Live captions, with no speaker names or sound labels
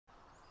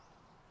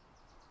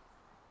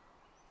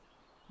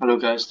Hello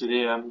guys,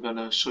 today I'm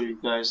gonna show you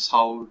guys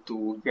how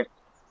to get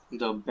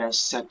the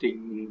best setting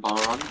in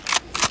Valorant.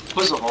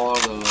 First of all,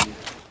 the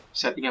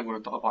setting I'm gonna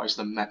talk about is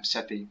the map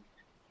setting.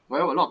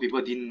 Well, a lot of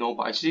people didn't know,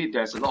 but actually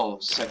there's a lot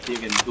of setting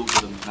you can do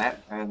to the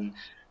map, and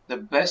the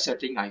best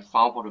setting I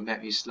found for the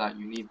map is like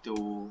you need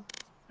to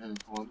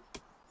on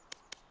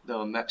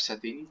the map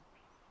setting.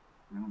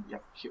 Yeah,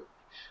 here.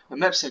 The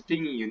map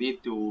setting you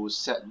need to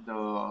set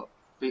the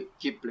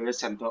keep player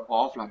center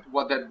off. Like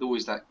what that do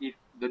is that if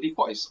the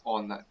default is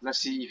on, like let's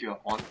see if you're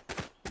on,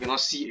 you cannot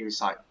see a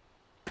side.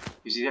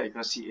 You see that you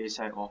can see A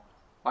side off.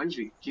 But if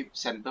you keep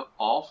center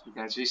off, you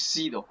can actually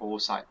see the whole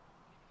side.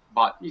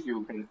 But if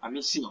you can, I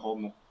mean, see the whole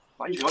map.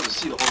 But if you want to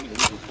see the whole map, you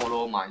need to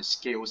follow my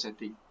scale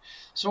setting.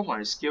 So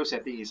my scale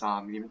setting is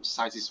minimum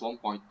size is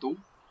 1.2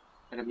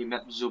 and the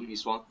minimap zoom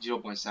is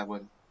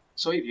 0.7.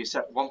 So if you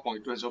set 1.2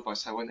 and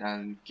 0.7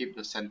 and keep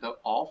the center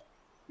off,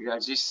 you can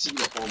actually see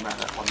the whole map,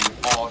 like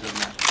on all the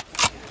map.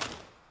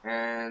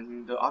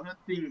 And the other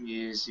thing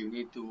is you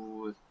need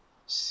to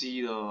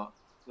see the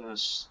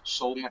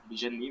show map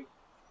vision name,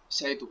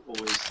 set it to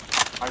always.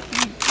 I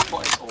think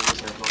default is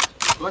always as well.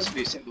 Because if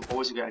you set to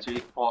always, you can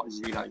actually call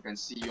easily. Like you can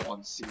see you're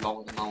on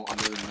Silong now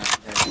under the map,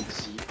 and you can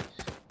see,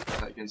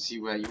 like you can see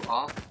where you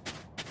are,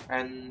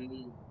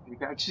 and you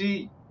can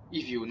actually,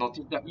 if you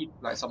notice that if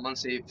like someone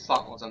say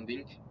fuck or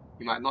something,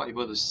 you might not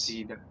able to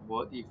see that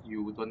word if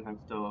you don't have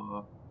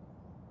the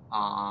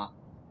uh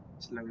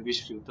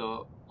language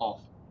filter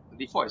off.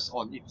 The default is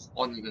on. If it's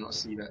on, you cannot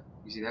see that.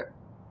 You see that?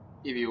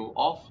 If you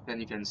off, then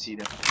you can see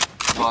that.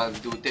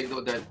 But do take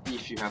note that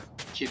if you have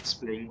kids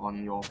playing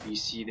on your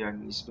PC,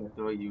 then it's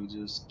better you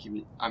just keep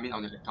it. I mean,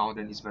 on your account,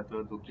 then it's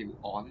better to keep it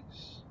on,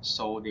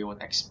 so they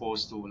won't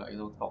expose to like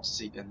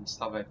toxic and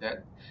stuff like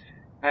that.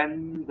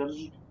 And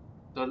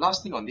the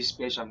last thing on this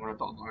page I'm going to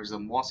talk about is the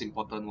most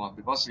important one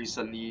because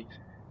recently,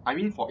 I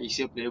mean, for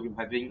easier player, we're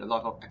having a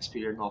lot of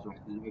experience of like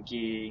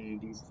lagging,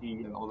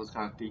 DC, and all those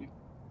kind of thing.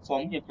 For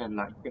me, I can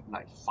like get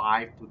like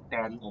 5 to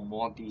 10 or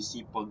more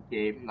DC per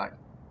game, like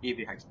if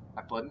it has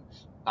happened.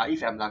 Like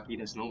if I'm lucky,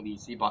 there's no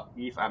DC, but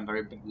if I'm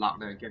very bad luck,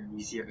 then I get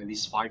DC at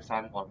least 5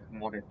 times or like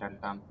more than 10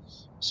 times.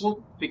 So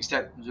to fix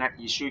that lag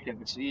issue, you can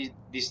actually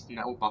this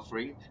network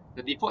buffering.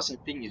 The default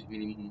setting is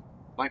minimum,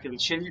 but I can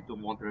change it to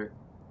moderate.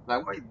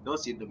 Like what it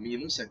does in the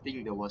minimum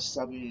setting, they will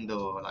send the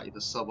like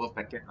the server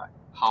packet, like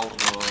how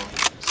the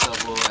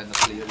server and the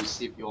player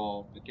receive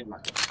your packet,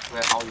 like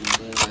where how you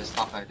move and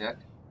stuff like that.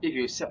 If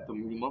you set to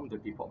minimum, the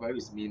default value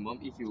is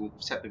minimum. If you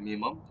set the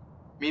minimum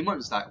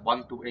is like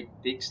 128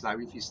 ticks, like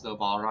which is the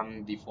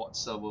Valorant default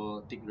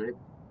server tick rate.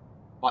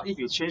 But if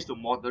you change to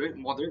moderate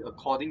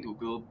according to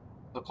Google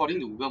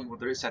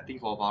moderate setting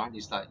for Valorant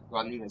is like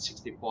running at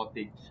 64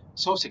 tick.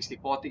 So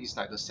 64 tick is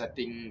like the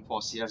setting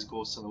for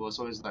CS:GO server,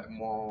 so it's like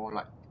more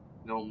like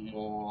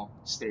more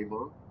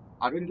stable.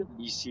 I don't get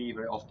DC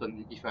very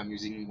often if I'm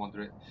using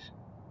moderate.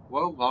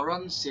 Well,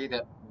 Valorant say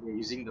that they're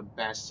using the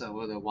best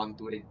server, the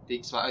 128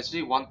 ticks, but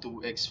actually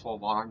 128 for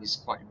Valorant is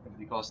quite bad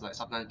because like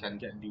sometimes you can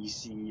get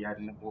DC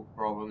and network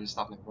problems and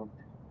stuff like that.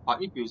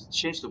 But if you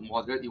change to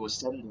moderate, it will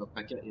send the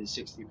packet in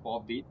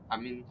 64 bit, I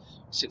mean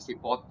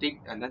 64 tick,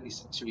 and then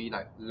it's actually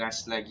like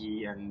less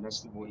laggy and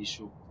less no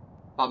issue.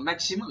 But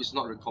maximum is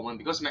not recommend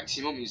because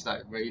maximum is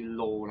like very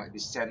low, like they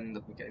send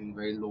the packet in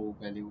very low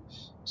value.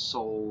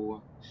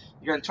 So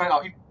you can try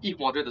out if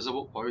moderate doesn't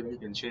work for you, then you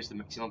can change the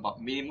maximum,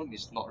 but minimum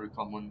is not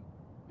recommend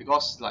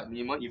because like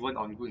minimum even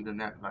on good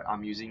internet, like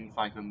I'm using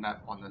 5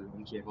 map on the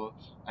LAN cable,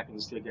 I can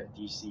still get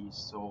DC.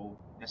 So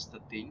that's the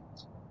thing.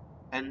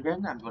 And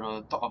then I'm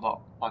gonna talk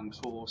about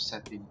control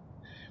setting.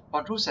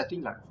 Control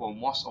setting like for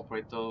most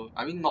operator,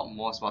 I mean not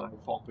most, but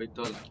like for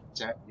operator like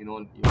Jack,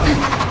 like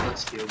your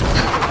scale.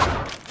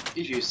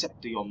 If you set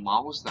to your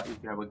mouse, like if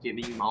you have a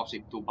gaming mouse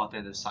with 2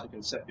 buttons at the side, you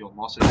can set your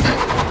mouse so you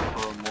can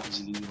control more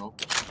easily,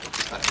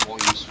 It's like more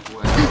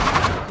useful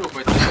and good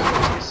operator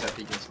can use this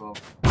setting as well.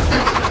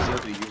 It's easier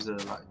to use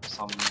the like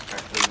some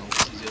character,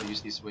 it's easier to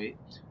use this way.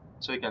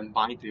 So you can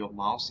bind to your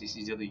mouse, it's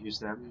easier to use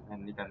them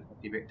and you can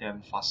activate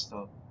them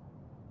faster.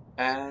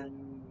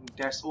 And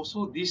there's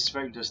also this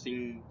very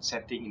interesting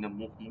setting in the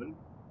movement.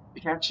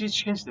 You can actually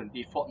change the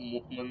default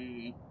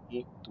movement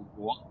mode to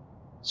walk,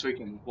 so you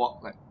can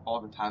walk like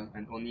all the time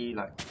and only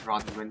like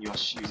run when you are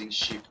using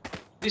shift.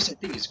 This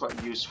setting is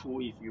quite useful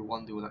if you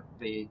want to like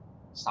play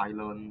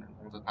silent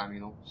all the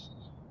time.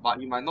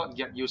 But you might not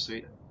get used to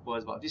it at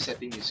first, but this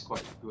setting is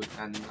quite good,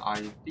 and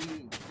I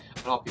think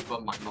a lot of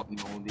people might not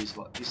know this,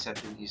 but this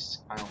setting is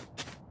kind of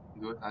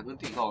good. I don't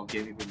think a lot of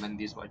games implement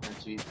this, but you can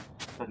actually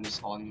turn this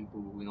on to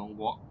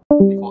walk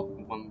default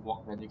movement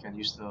walk, then you can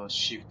use the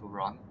shift to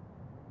run.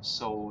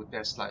 So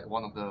that's like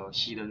one of the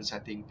hidden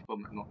setting people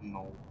might not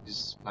know.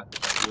 Is like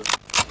quite good.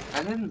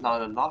 And then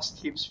the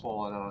last tips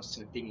for the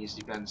setting is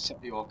you can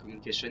set your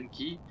communication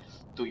key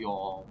to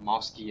your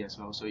mouse key as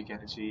well, so you can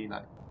actually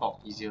like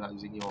talk easier like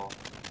using your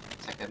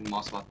second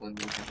mouse button.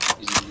 You can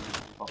talk easily.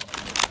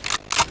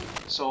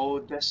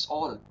 So that's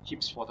all the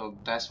tips for the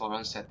best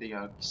Valorant setting.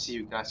 I'll see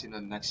you guys in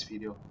the next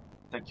video.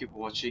 Thank you for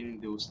watching.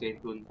 Do stay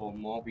tuned for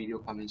more video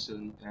coming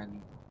soon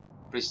and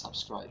please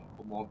subscribe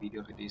for more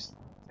video like this.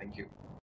 Thank you.